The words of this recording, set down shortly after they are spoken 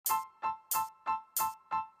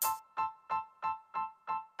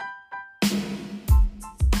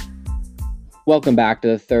Welcome back to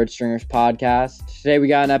the Third Stringers podcast. Today we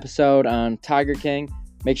got an episode on Tiger King.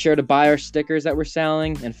 Make sure to buy our stickers that we're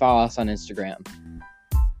selling and follow us on Instagram.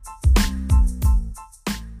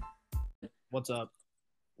 What's up?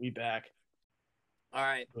 We back. All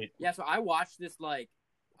right. Wait. Yeah, so I watched this like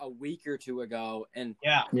a week or two ago, and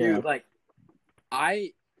Yeah. dude,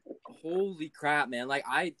 holy crap, man! Like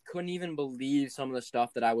I couldn't even believe some of the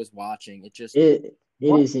stuff that I was watching. It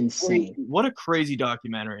is insane. What a crazy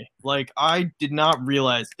documentary. Like, I did not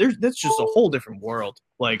realize that's just a whole different world.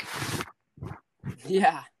 Like,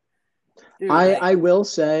 yeah. Dude, I will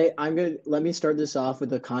say let me start this off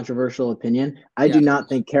with a controversial opinion. I do not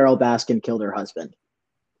think Carole Baskin killed her husband.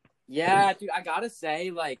 Yeah, dude, I gotta say,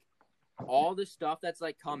 like, all the stuff that's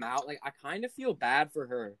like come out, like, I kind of feel bad for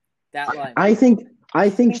her. That like, I think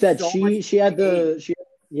that so she had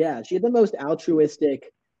the most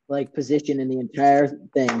altruistic like position in the entire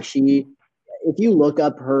thing. If you look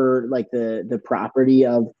up her like the property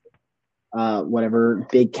of whatever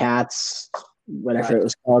Big Cats, whatever it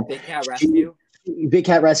was called, Big Cat Rescue. Big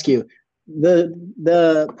Cat Rescue.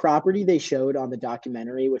 The property they showed on the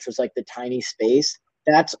documentary, which was like the tiny space,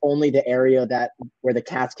 that's only the area where the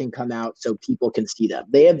cats can come out so people can see them.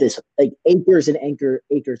 They have this like acres and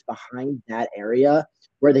acres behind that area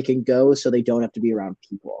where they can go so they don't have to be around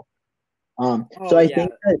people. I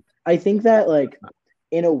think that like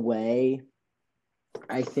in a way,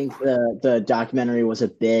 I think the documentary was a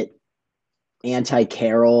bit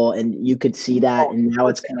anti-Carole, and you could see that, and now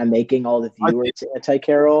it's kind of making all the viewers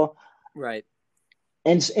anti-Carole. Right.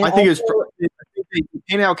 And I think they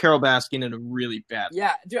paint out Carole Baskin in a really bad way.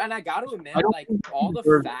 Yeah, dude, and I got to admit, like, all the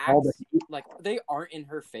facts, like, they aren't in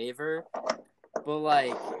her favor, but,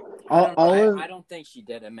 like, I don't think she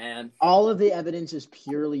did it, man. All of the evidence is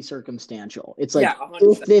purely circumstantial. It's like,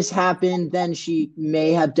 if this happened, then she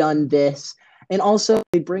may have done this. And also,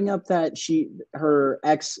 they bring up that her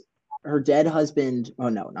dead husband, oh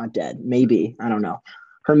no, not dead, maybe, I don't know.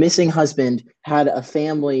 Her missing husband had a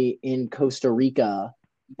family in Costa Rica,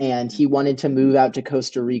 and he wanted to move out to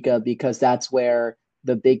Costa Rica because that's where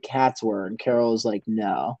the big cats were. And Carole's like,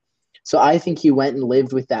 no. So I think he went and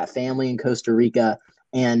lived with that family in Costa Rica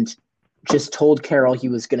and just told Carole he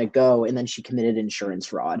was going to go, and then she committed insurance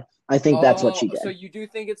fraud. I think that's what she did. So you do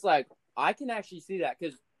think it's like, I can actually see that,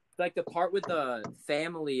 because like the part with the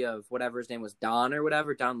family of whatever his name was, Don or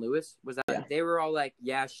whatever, Don Lewis, was that they were all like,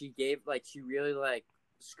 yeah, she really like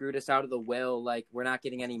screwed us out of the will, like we're not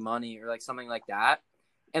getting any money or like something like that.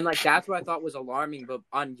 And like that's what I thought was alarming. But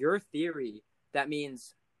on your theory, that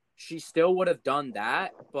means she still would have done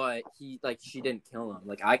that, but she didn't kill him.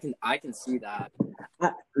 Like I can see that.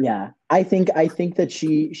 I think that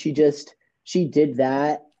she did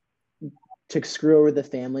that to screw over the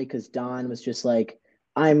family, because Don was just like,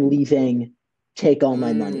 I'm leaving, take all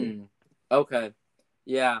my money. Okay.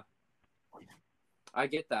 Yeah. I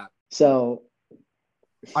get that. So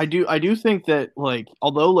I do think that, like,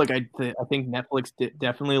 although like I think Netflix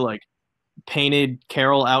definitely like painted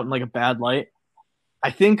Carole out in like a bad light,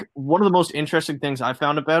 I think one of the most interesting things I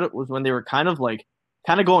found about it was when they were kind of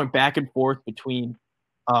going back and forth between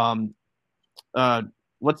what's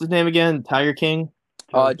his name again? Tiger King?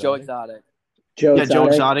 Joe Exotic. Joe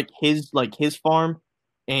Exotic, his farm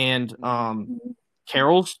and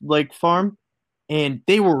Carole's like farm, and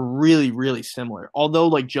they were really, really similar. Although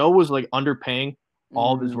like Joe was like underpaying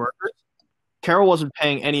all of his workers, Carole wasn't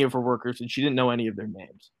paying any of her workers, and she didn't know any of their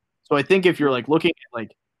names. So I think if you're like looking at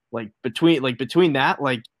like between that,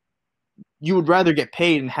 like you would rather get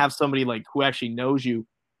paid and have somebody like who actually knows you,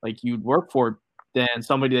 like you'd work for, than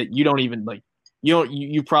somebody that you don't even like.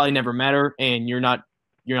 You probably never met her, and you're not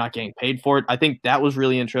getting paid for it. I think that was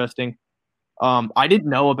really interesting. I didn't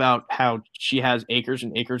know about how she has acres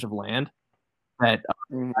and acres of land.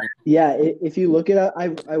 If you look it up, I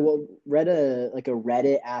read a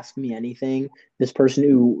Reddit Ask Me Anything. This person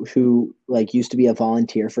who like used to be a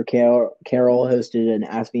volunteer for Carole hosted an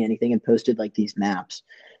Ask Me Anything and posted like these maps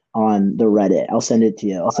on the Reddit. I'll send it to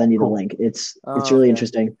you. I'll send you the link. It's really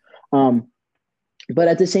interesting. But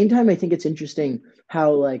at the same time, I think it's interesting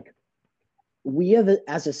how like we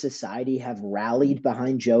as a society have rallied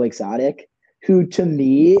behind Joe Exotic, who to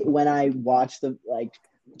me, when I watch to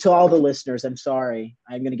all the listeners, I'm sorry,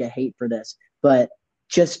 I'm going to get hate for this, but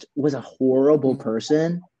just was a horrible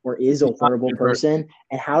person, or is a horrible person.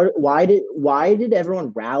 And why did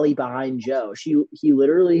everyone rally behind Joe? He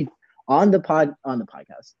literally on the podcast.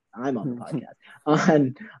 I'm on the podcast.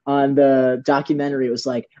 On the documentary, it was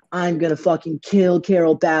like, I'm going to fucking kill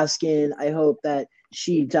Carole Baskin. I hope that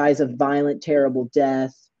she dies a violent, terrible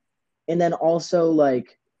death. And then also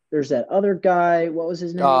like there's that other guy. What was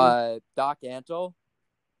his name? Doc Antle.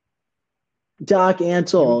 Doc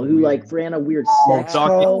Antle, who like ran a weird sex Doc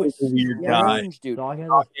call. Antle's a weird guy, guy. dude. Dog is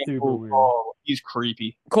Doc super Antle, weird. he's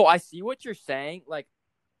creepy. Cole, I see what you're saying. Like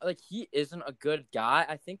he isn't a good guy.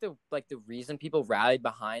 I think the reason people rallied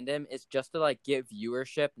behind him is just to like get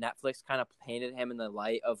viewership. Netflix kind of painted him in the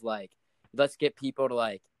light of like, let's get people to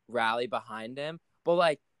like rally behind him. But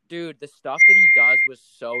like, dude, the stuff that he does was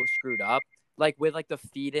so screwed up. Like with like the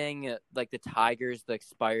feeding like the tigers the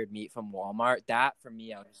expired meat from Walmart. That for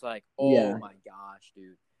me, I was just like, oh my gosh,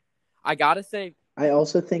 dude. I gotta say, I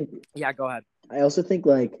also think. Yeah, go ahead. I also think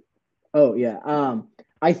like,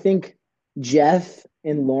 I think Jeff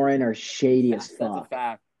and Lauren are shady as That's a fuck.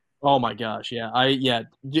 fact. Oh my gosh,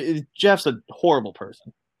 Jeff's a horrible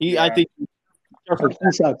person. I think He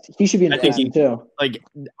sucks. He should be in prison too. Like,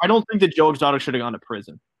 I don't think that Joe Exotic should have gone to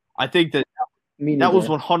prison. I think that was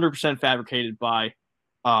 100% fabricated by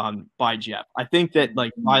Jeff. I think that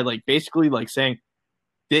like by like basically like saying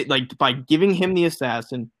that like by giving him the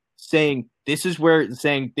assassin, saying this is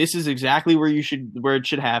exactly where it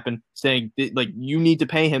should happen, saying like you need to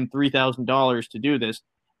pay him $3,000 to do this,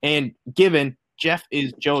 and given Jeff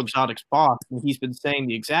is Joe Exotic's boss and he's been saying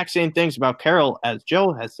the exact same things about Carol as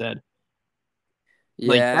Joe has said.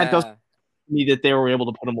 Like that doesn't mean that they were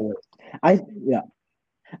able to put him away.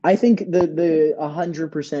 I think the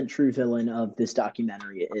 100% true villain of this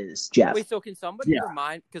documentary is Jeff. Wait, so can somebody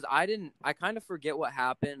remind? Because I kind of forget what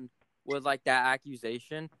happened with like that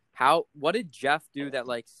accusation. What did Jeff do that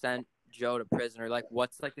like sent Joe to prison, or like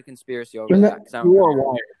what's like the conspiracy over that?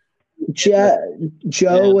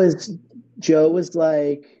 Joe was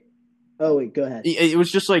like, oh wait, go ahead. It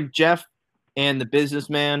was just like Jeff and the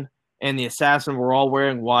businessman and the assassin were all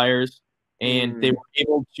wearing wires, and they were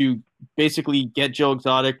able to basically get Joe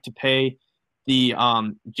Exotic to pay the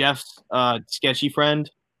Jeff's sketchy friend.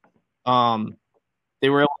 They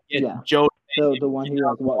were able to get Joe. So the one who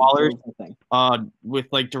with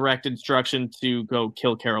like direct instruction to go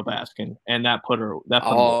kill Carol Baskin, and that put her.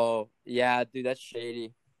 Yeah, dude, that's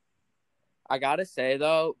shady. I gotta say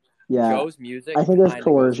though, yeah, Joe's music. I think it's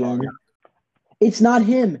coercion. It's not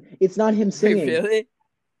him. It's not him singing. Wait, really?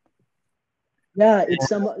 Yeah, it's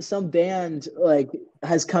some band like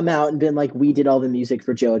has come out and been like, we did all the music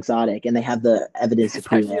for Joe Exotic, and they have the evidence to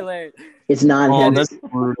prove it. It's not him. That's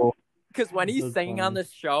brutal. Because when he's singing on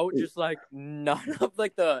this show, just like none of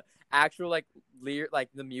like the actual like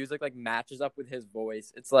the music like matches up with his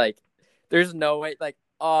voice. It's like there's no way. Like,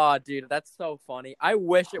 oh, dude, that's so funny. I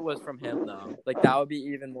wish it was from him though. Like that would be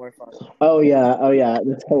even more fun. Oh yeah,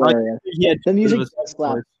 that's hilarious. The music does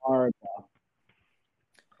slap hard though.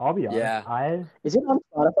 I'll be honest. Is it on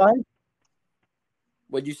Spotify?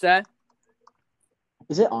 What'd you say?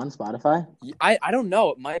 Is it on Spotify? I don't know.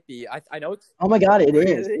 It might be. I know it's. Oh my god, it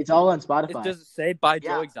is. It's all on Spotify. Does it say by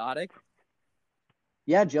Joe Exotic?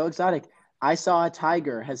 Yeah, Joe Exotic. I Saw a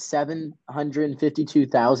Tiger has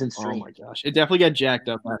 752,000 streams. Oh my gosh, it definitely got jacked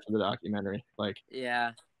up after the documentary. Like.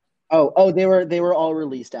 Yeah. Oh, they were all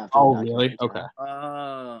released after. Oh really? Okay.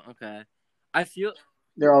 Okay. I feel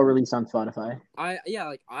they're all released on Spotify. I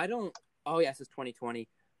don't. Oh yes, it's 2020.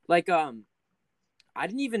 Like I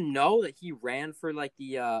didn't even know that he ran for like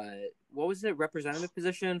the what was it, representative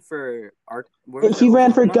position for art. He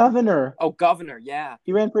ran for governor. Oh, governor, yeah.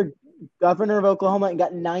 He ran for governor of Oklahoma and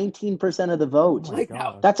got 19% of the vote. Oh my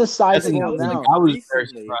God. That's a sizable amount. I was very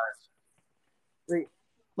surprised.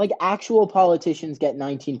 Like actual politicians get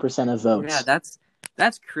 19% of votes. Yeah,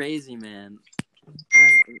 that's crazy, man.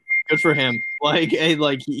 Good for him. Like, hey,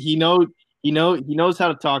 like he knows how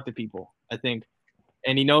to talk to people, I think,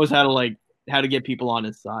 and he knows how to get people on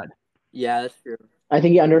his side. Yeah, that's true. I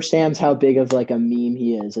think he understands how big of like a meme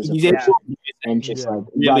he is as a person, and just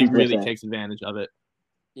like really takes advantage of it.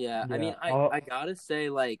 Yeah, I mean, I gotta say,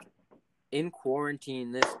 like, in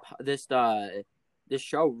quarantine, this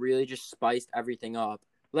show really just spiced everything up.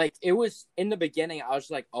 Like, it was in the beginning, I was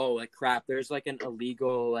like, oh, like crap, there's like an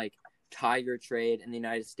illegal like tiger trade in the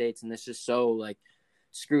United States, and this is so like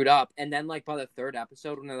screwed up. And then like by the third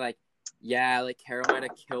episode, when they're like, yeah, like Carol might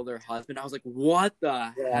have killed her husband, I was like, what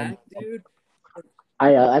the heck, dude?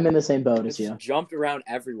 I'm in the same boat as you. Jumped around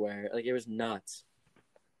everywhere, like it was nuts.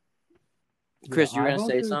 Chris, you were gonna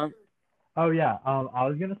say something? Oh yeah, I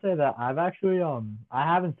was gonna say that I've actually I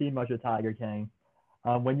haven't seen much of Tiger King.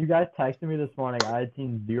 When you guys texted me this morning, I had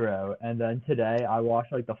seen 0, and then today I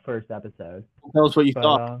watched like the first episode. Tell us what you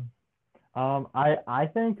thought. I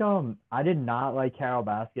think I did not like Carol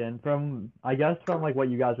Baskin. From like what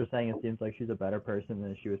you guys were saying, it seems like she's a better person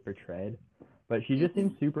than she was portrayed. But she just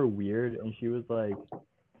seemed super weird, and she was like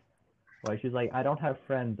she's like, I don't have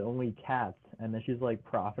friends, only cats, and then she's like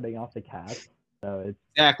profiting off the cats. So it's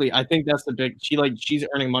Exactly. I think that's the big. She's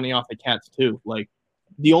earning money off the cats too. Like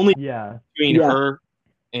the only between her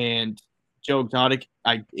and Joe Exotic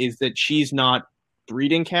is that she's not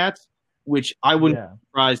breeding cats, which I wouldn't be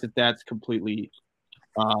surprised if that's completely.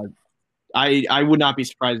 I would not be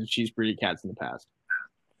surprised if she's breeding cats in the past.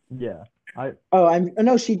 Yeah.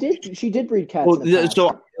 She did breed cats. Well, in the past.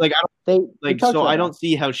 so like I don't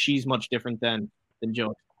see how she's much different than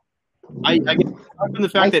Joe. I get from the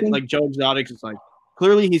fact that like Joe Exotic is like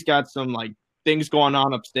clearly he's got some like things going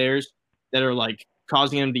on upstairs that are like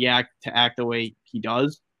causing him to act the way he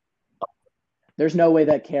does. There's no way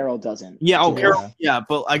that Carol doesn't. Yeah, Carol. Yeah,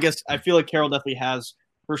 but I guess I feel like Carol definitely has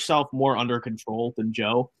herself more under control than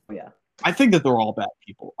Joe. Yeah. I think that they're all bad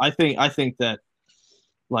people. I think that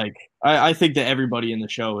like I think that everybody in the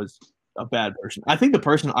show is a bad person. I think the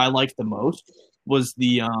person I liked the most was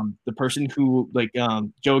the person who like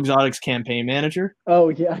Joe Exotic's campaign manager. Oh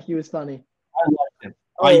yeah, he was funny. I liked him.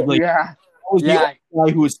 Was the guy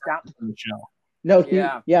who was in the show. No,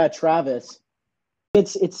 Travis.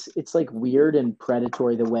 It's like weird and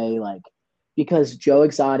predatory the way like because Joe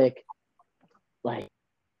Exotic like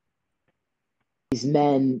these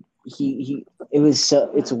men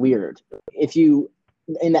it's weird. If you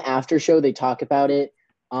in the after show they talk about it.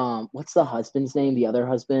 What's the husband's name? The other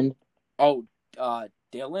husband? Oh,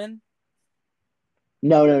 Dylan?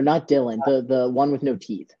 No, not Dylan. The one with no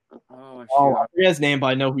teeth. Oh, I forget his name, but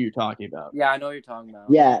I know who you're talking about. Yeah, I know who you're talking about.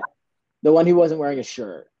 Yeah, the one who wasn't wearing a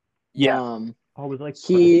shirt. Yeah. It was like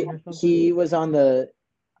he was on the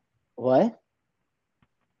what?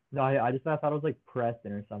 No, I thought it was like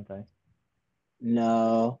Preston or something.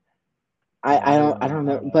 No, I don't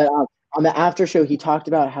remember. But on the after show, he talked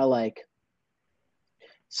about how like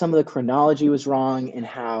some of the chronology was wrong and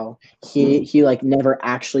how he like never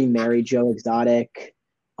actually married Joe Exotic,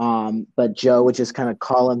 but Joe would just kind of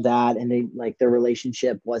call him that, and they like their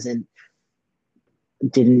relationship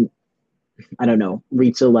didn't I don't know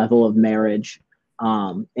reach the level of marriage,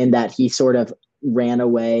 and that he sort of ran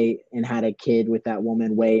away and had a kid with that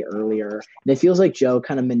woman way earlier. And it feels like Joe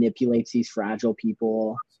kind of manipulates these fragile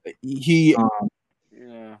people. I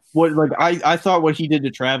thought what he did to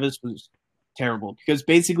Travis was terrible because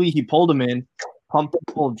basically he pulled him in, pumped him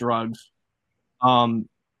full of drugs, and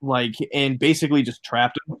basically just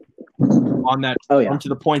trapped him on that to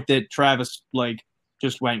the point that Travis like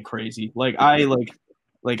just went crazy. I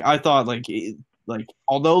thought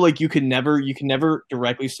although like you can never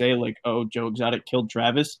directly say like, oh, Joe Exotic killed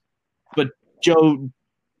Travis, but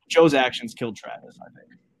Joe's actions killed Travis, I think.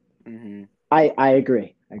 Mm-hmm. I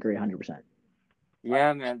agree 100%.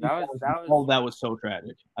 Yeah, man, that was so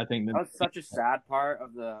tragic. I think that was such a sad part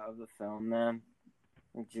of the film, man.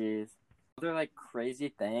 Jeez. Another like crazy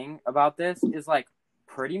thing about this is like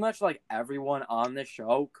pretty much like everyone on the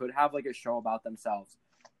show could have like a show about themselves.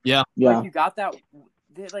 Yeah. Like, you got that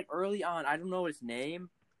like early on. I don't know his name,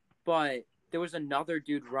 but there was another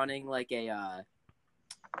dude running like a.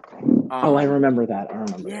 I remember that. I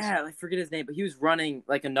remember. Yeah, I forget his name, but he was running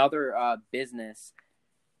like another business,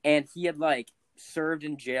 and he had like served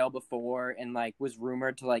in jail before and like was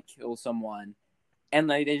rumored to like kill someone, and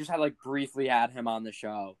like they just had like briefly had him on the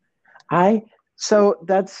show. So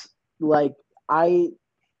that's like I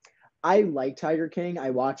like Tiger King. I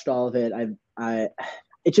watched all of it.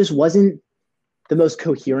 It just wasn't the most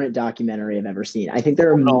coherent documentary I've ever seen. I think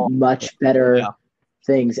there are much better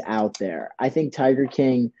things out there. I think Tiger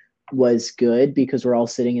King was good because we're all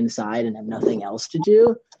sitting inside and have nothing else to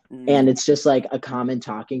do. And it's just like a common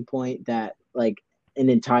talking point that like an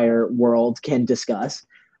entire world can discuss.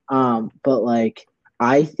 But like,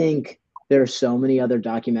 I think there are so many other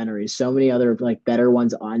documentaries, so many other like better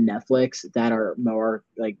ones on Netflix that are more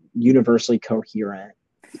like universally coherent.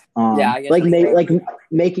 I guess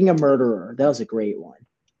Making a Murderer. That was a great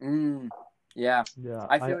one. Yeah.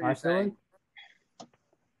 I feel what you're saying.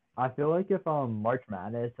 I feel like if March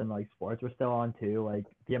Madness and like sports were still on too, like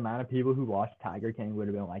the amount of people who watched Tiger King would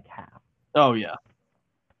have been like half. Oh yeah.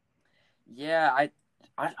 Yeah,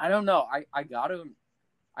 I don't know. I got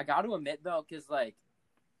to admit though, because like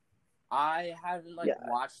I hadn't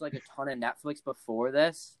watched like a ton of Netflix before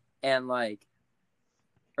this, and like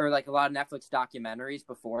or like a lot of Netflix documentaries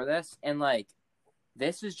before this, and like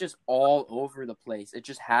this is just all over the place. It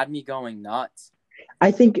just had me going nuts.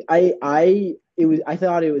 I think I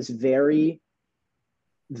thought it was very,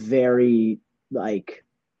 very like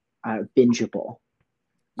bingeable.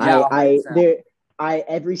 Yeah, I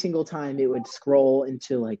every single time it would scroll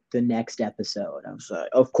into like the next episode. I was like,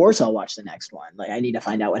 of course I'll watch the next one. Like I need to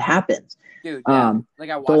find out what happens. Dude, yeah.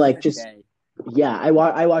 I watched it in a day. Yeah,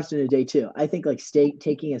 I watched it in a day too. I think like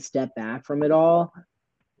taking a step back from it all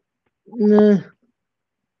Nah.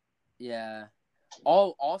 Yeah.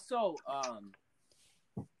 Also,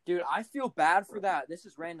 dude, I feel bad for that. This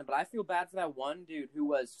is random, but I feel bad for that one dude who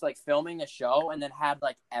was like filming a show and then had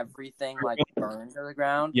like everything like burned to the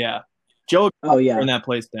ground. Yeah, Joe. Oh yeah, burned that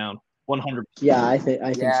place down 100%. yeah. I think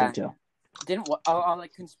so Yeah. too. Didn't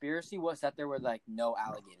like conspiracy was that there were like no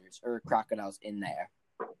alligators or crocodiles in there.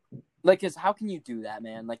 Like, cause how can you do that,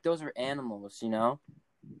 man? Like, those are animals, you know.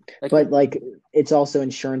 Like, But like, it's also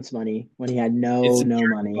insurance money when he had no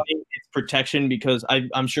money. It's protection because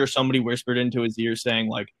I'm sure somebody whispered into his ear saying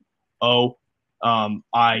like, "Oh,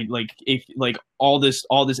 I like if like all this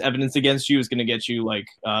evidence against you is going to get you like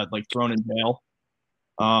thrown in jail."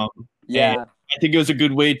 yeah. I think it was a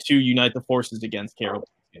good way to unite the forces against Carol.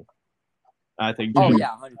 I think. Oh yeah,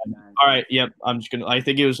 100%. All right. Yep. I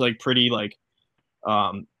think it was like pretty like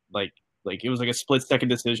it was like a split-second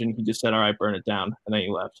decision. He just said, "All right, burn it down," and then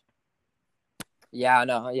he left. Yeah,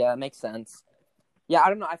 no, yeah, it makes sense. Yeah, I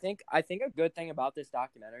don't know. I think a good thing about this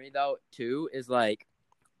documentary though too is like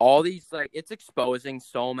all these like it's exposing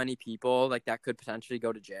so many people like that could potentially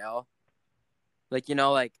go to jail. Like, you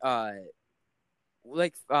know,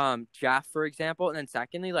 Jeff, for example, and then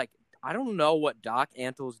secondly, like I don't know what Doc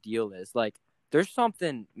Antle's deal is. Like there's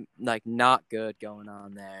something like not good going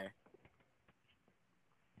on there.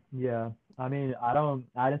 Yeah, I mean, I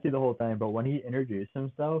didn't see the whole thing, but when he introduced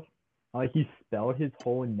himself, like he spelled his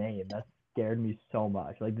whole name. That scared me so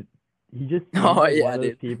much. Like he just seems like one of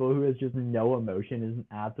those people who has just no emotion, is an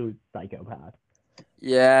absolute psychopath.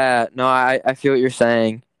 Yeah, no, I feel what you're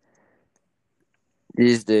saying.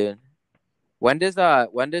 Jeez, dude. When does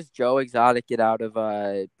Joe Exotic get out of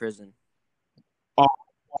prison? I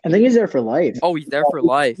think he's there for life. Oh, he's there for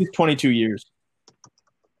life. He's 22 years.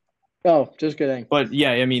 Oh, just kidding. But yeah,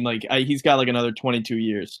 I mean, like he's got like another 22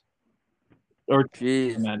 years, or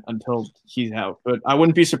until he's out. But I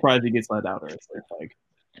wouldn't be surprised if he gets let out. Or like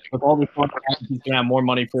with all this money, he's gonna have more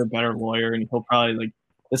money for a better lawyer, and he'll probably like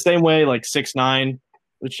the same way like 6ix9ine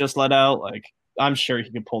was just let out. Like I'm sure he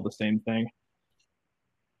could pull the same thing.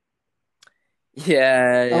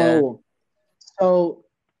 Yeah.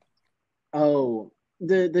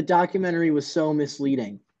 The documentary was so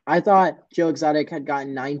misleading. I thought Joe Exotic had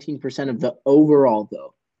gotten 19% of the overall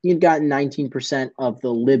vote. He had gotten 19% of the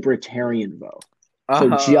libertarian vote. So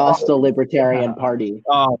just the Libertarian Party.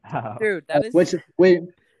 Dude, that is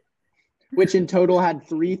which in total had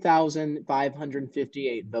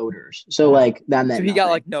 3,558 voters. So like that meant so he nothing. got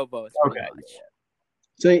like no votes. Okay.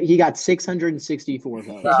 So he got 664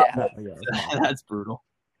 votes. Yeah. That's brutal.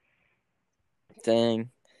 Dang.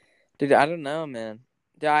 Dude, I don't know, man.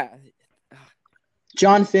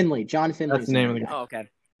 John Finley. That's the name of the guy. Oh, okay.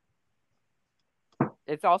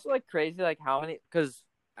 It's also like crazy, like how many, because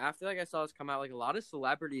after like I saw this come out, like a lot of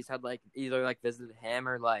celebrities had like either like visited him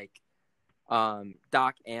or like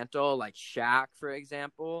Doc Antle, like Shaq, for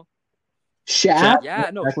example. Shaq? Yeah,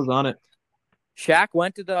 no. Shaq was on it. Shaq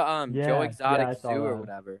went to the Joe Exotic zoo or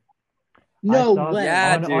whatever. No way.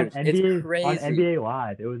 Yeah, on dude, NBA, it's crazy. on NBA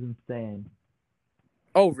Live, it was insane.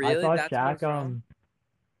 Oh, really? I saw That's Shaq.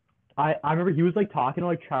 I remember he was like talking to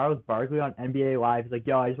like Charles Barkley on NBA Live. He's like,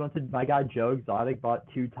 "Yo, I just went to my guy Joe Exotic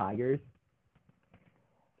bought 2 tigers."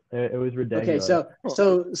 It was ridiculous. Okay,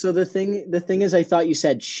 so the thing is, I thought you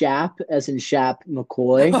said Shap as in Shap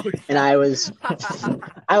McCoy, and I was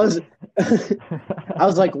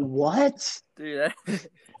like, what? Dude,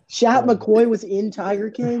 Shap McCoy was in Tiger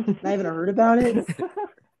King, and I haven't heard about it.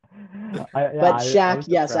 But Shaq,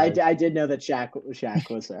 yes, I did know that Shaq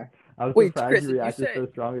was there. I was surprised Chris, you reacted so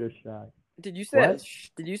strongly to Shaq. Did you say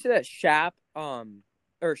that Shaq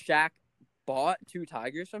bought 2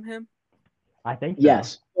 tigers from him? I think so.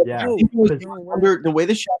 Yes. Yeah. The way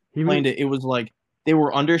the Shaq explained it was like they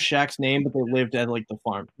were under Shaq's name, but they lived at like the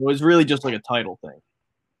farm. It was really just like a title thing.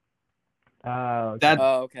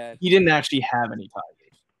 Okay. He didn't actually have any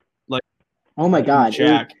tigers. Like, oh my God,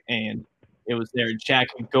 Shaq, and it was there. Shaq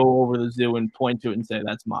could go over the zoo and point to it and say,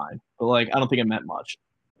 "That's mine." But like, I don't think it meant much.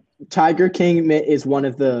 Tiger King is one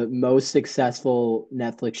of the most successful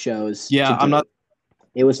Netflix shows. Yeah, I'm not.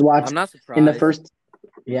 It was watched. I'm not surprised.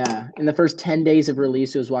 In the first 10 days of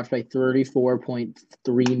release, it was watched by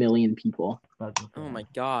 34.3 million people. Oh my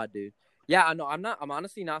God, dude. Yeah, no, I'm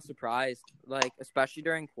honestly not surprised. Like, especially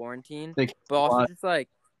during quarantine, but also just like,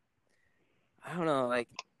 I don't know, like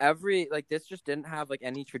this just didn't have like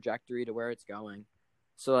any trajectory to where it's going.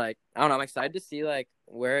 So like, I don't know. I'm excited to see like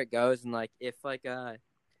where it goes and like if like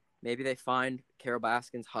maybe they find Carol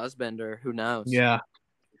Baskin's husband or who knows. Yeah.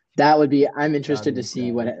 That would be. I'm interested to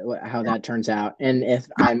see how that turns out, and if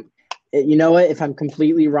if I'm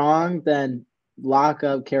completely wrong, then lock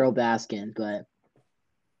up Carol Baskin. But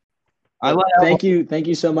I let Thank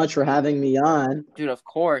you so much for having me on. Dude, of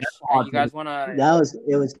course. awesome. You guys wanna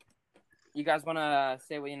It was you guys wanna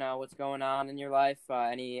say what what's going on in your life?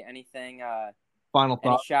 Anything final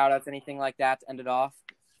any thought. shout outs, anything like that to end it off?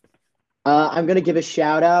 I'm gonna give a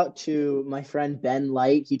shout out to my friend Ben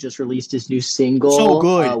Light. He just released his new single, So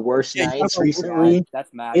good. Worst Yeah, Nights, so recently.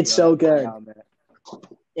 That's mad. It's so good. Yeah, man.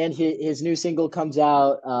 And his new single comes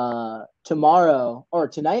out tomorrow or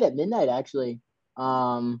tonight at midnight, actually.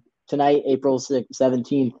 Tonight, April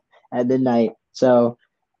 17th at midnight. So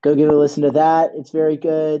go give a listen to that. It's very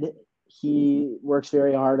good. He works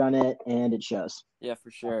very hard on it, and it shows. Yeah,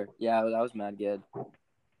 for sure. Yeah, that was mad good.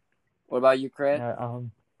 What about you, Chris?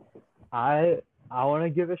 I want to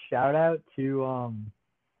give a shout out to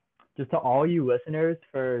just to all you listeners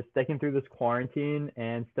for sticking through this quarantine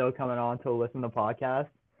and still coming on to listen to the podcast.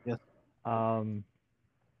 Yes.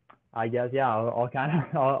 I guess I'll kind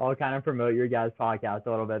of promote your guys' podcast a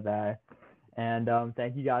little bit there, and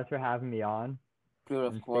thank you guys for having me on. Dude,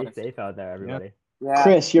 of And course. stay safe out there, everybody. Yeah.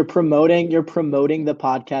 Chris, you're promoting the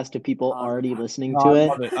podcast to people already listening to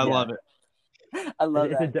it. I love it. I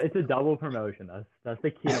love It's a double promotion. That's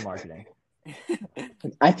the key to marketing.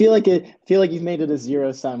 I feel like you've made it a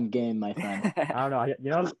zero-sum game, my friend. I don't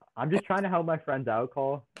know. I'm just trying to help my friends out,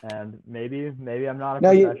 Cole, and maybe I'm not a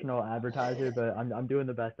No, professional advertiser, but I'm doing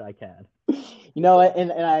the best I can. You know what?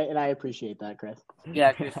 And I appreciate that, Chris.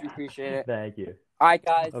 Yeah, Chris, we appreciate it. Thank you. All right,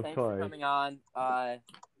 guys. Of Thanks course. for coming on. That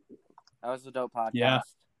was a dope podcast. Yeah.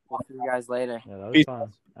 We'll see you guys later. Yeah, that was Peace.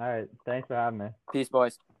 fun. All right, thanks for having me. Peace,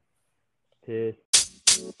 boys. Peace.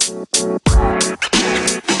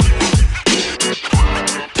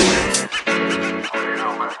 You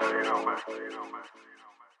know, man.